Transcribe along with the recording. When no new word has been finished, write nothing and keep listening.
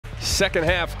second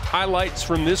half highlights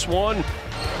from this one.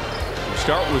 We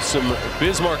start with some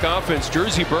Bismarck offense.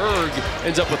 Jersey Berg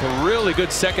ends up with a really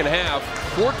good second half.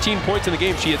 14 points in the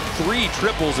game. She had 3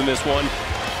 triples in this one.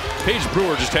 Paige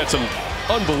Brewer just had some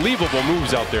unbelievable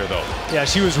moves out there, though. Yeah,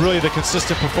 she was really the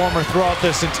consistent performer throughout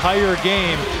this entire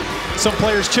game. Some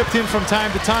players chipped in from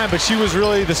time to time, but she was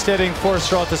really the steadying force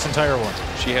throughout this entire one.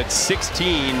 She had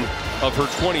 16 of her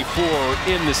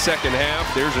 24 in the second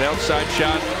half. There's an outside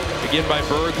shot, again by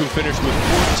Berg, who finished with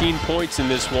 14 points in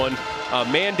this one.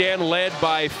 Mandan led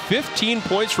by 15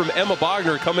 points from Emma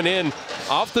Bogner, coming in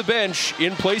off the bench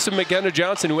in place of McKenna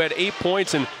Johnson, who had 8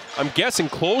 points and I'm guessing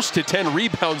close to 10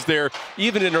 rebounds there,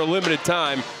 even in her limited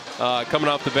time, coming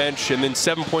off the bench. And then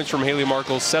 7 points from Haley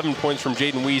Markle, 7 points from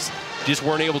Jaden Weiss. Just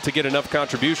weren't able to get enough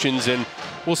contributions, and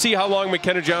we'll see how long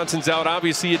McKenna Johnson's out.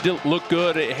 Obviously, it didn't look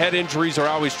good. Head injuries are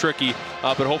always tricky,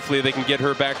 but hopefully they can get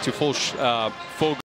her back to full